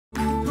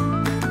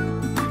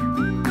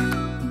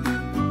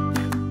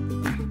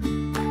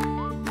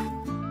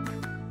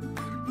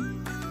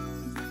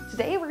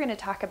today we're going to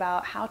talk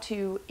about how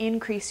to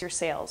increase your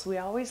sales. We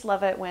always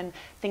love it when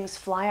things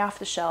fly off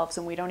the shelves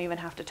and we don't even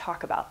have to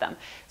talk about them.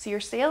 So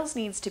your sales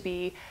needs to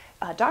be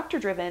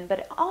doctor-driven, but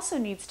it also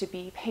needs to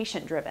be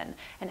patient-driven.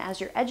 And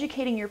as you're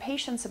educating your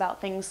patients about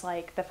things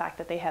like the fact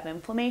that they have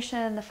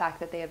inflammation, the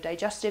fact that they have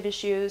digestive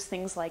issues,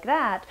 things like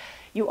that,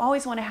 you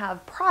always want to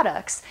have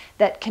products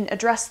that can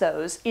address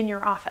those in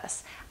your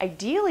office.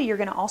 Ideally, you're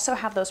going to also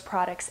have those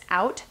products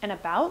out and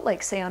about,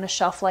 like say on a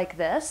shelf like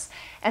this.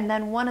 And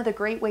then one of the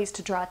great ways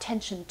to draw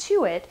attention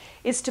to it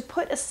is to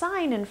put a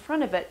sign in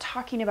front of it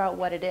talking about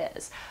what it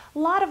is. A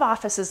lot of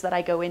offices that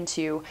I go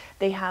into,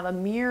 they have a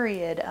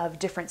myriad of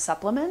different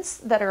supplements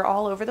that are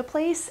all over the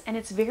place, and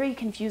it's very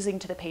confusing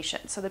to the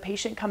patient. So the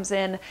patient comes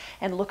in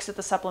and looks at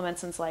the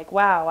supplements and is like,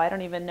 wow, I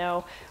don't even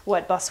know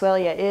what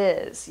Boswellia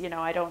is. You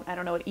know, I don't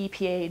know what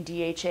EPA and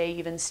DHA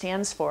even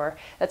stands for.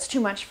 That's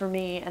too much for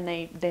me, and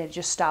they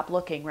just stop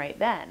looking right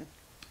then.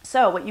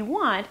 So what you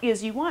want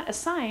is you want a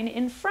sign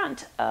in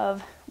front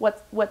of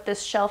what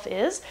this shelf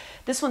is.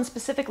 This one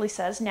specifically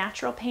says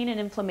natural pain and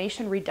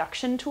inflammation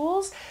reduction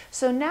tools.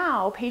 So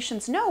now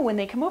patients know when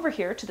they come over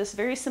here to this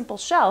very simple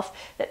shelf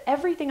that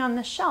everything on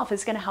this shelf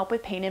is going to help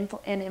with pain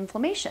and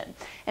inflammation.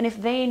 And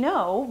if they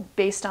know,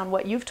 based on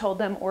what you've told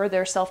them or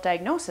their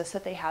self-diagnosis,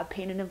 that they have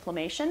pain and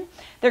inflammation,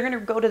 they're going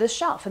to go to this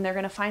shelf and they're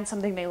going to find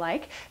something they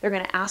like. They're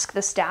going to ask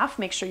the staff,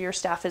 make sure your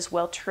staff is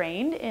well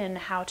trained in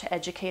how to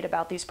educate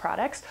about these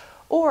products,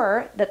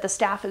 or that the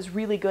staff is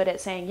really good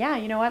at saying, yeah,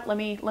 you know what, let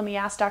me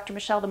ask Dr.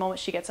 Michelle the moment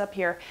she gets up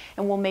here,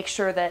 and we'll make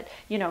sure that,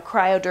 you know,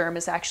 Cryoderm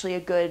is actually a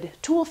good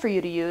tool for you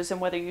to use, and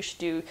whether you should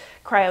do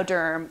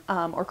Cryoderm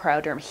or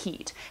Cryoderm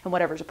Heat, and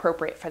whatever's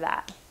appropriate for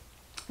that.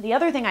 The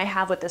other thing I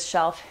have with this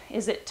shelf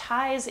is it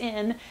ties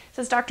in, it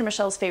says Dr.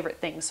 Michelle's favorite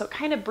things, so it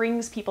kind of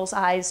brings people's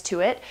eyes to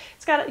it.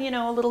 It's got, you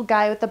know, a little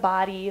guy with the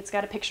body, it's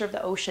got a picture of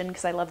the ocean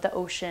because I love the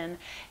ocean,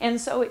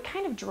 and so it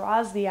kind of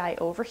draws the eye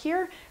over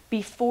here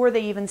before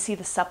they even see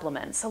the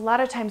supplements. A lot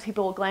of times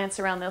people will glance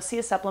around, they'll see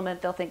a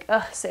supplement, they'll think,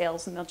 ugh,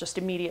 sales, and they'll just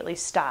immediately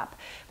stop.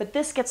 But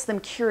this gets them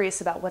curious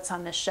about what's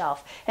on this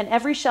shelf. And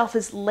every shelf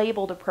is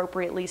labeled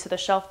appropriately, so the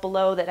shelf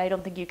below that I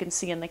don't think you can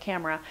see in the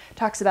camera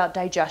talks about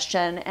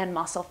digestion and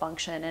muscle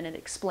function, and it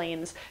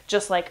explains,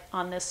 just like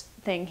on this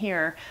thing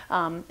here,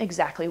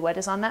 exactly what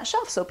is on that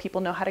shelf so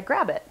people know how to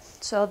grab it.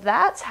 So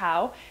that's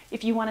how,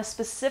 if you want to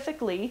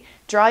specifically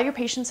draw your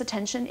patient's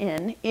attention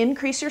in,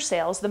 increase your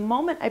sales, the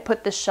moment I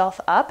put this shelf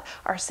up,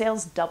 our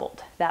sales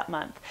doubled that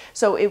month.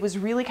 So it was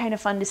really kind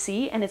of fun to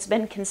see, and it's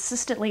been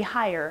consistently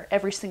higher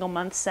every single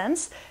month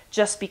since,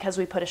 just because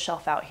we put a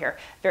shelf out here.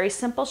 Very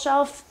simple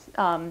shelf,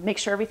 make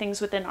sure everything's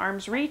within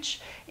arm's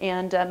reach,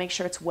 and make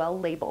sure it's well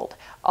labeled.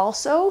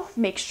 Also,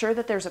 make sure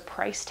that there's a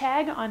price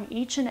tag on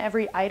each and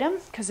every item,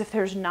 because if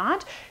there's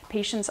not,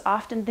 patients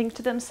often think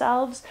to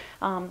themselves,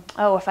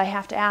 oh, if I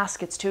have to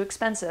ask, it's too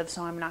expensive,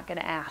 so I'm not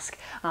gonna ask.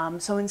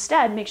 So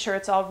instead, make sure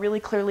it's all really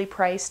clearly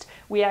priced.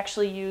 We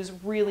actually use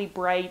really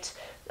bright,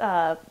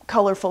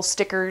 colorful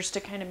stickers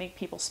to kind of make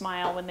people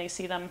smile when they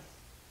see them.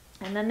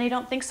 And then they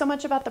don't think so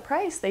much about the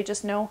price, they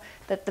just know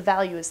that the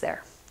value is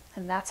there.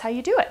 And that's how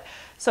you do it.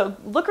 So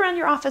look around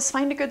your office,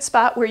 find a good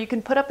spot where you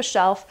can put up a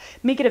shelf,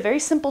 make it a very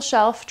simple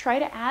shelf, try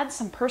to add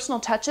some personal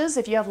touches.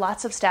 If you have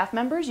lots of staff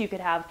members, you could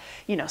have,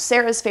 you know,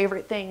 Sarah's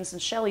favorite things and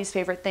Shelly's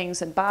favorite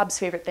things and Bob's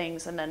favorite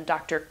things and then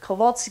Dr.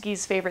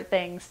 Kowalski's favorite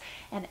things.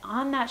 And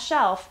on that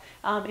shelf,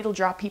 it'll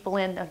draw people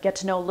in, they'll get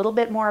to know a little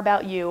bit more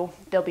about you,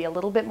 they'll be a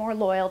little bit more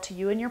loyal to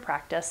you and your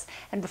practice,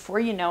 and before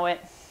you know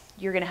it,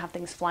 you're gonna have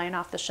things flying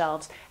off the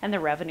shelves and the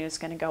revenue is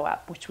gonna go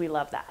up, which we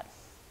love that.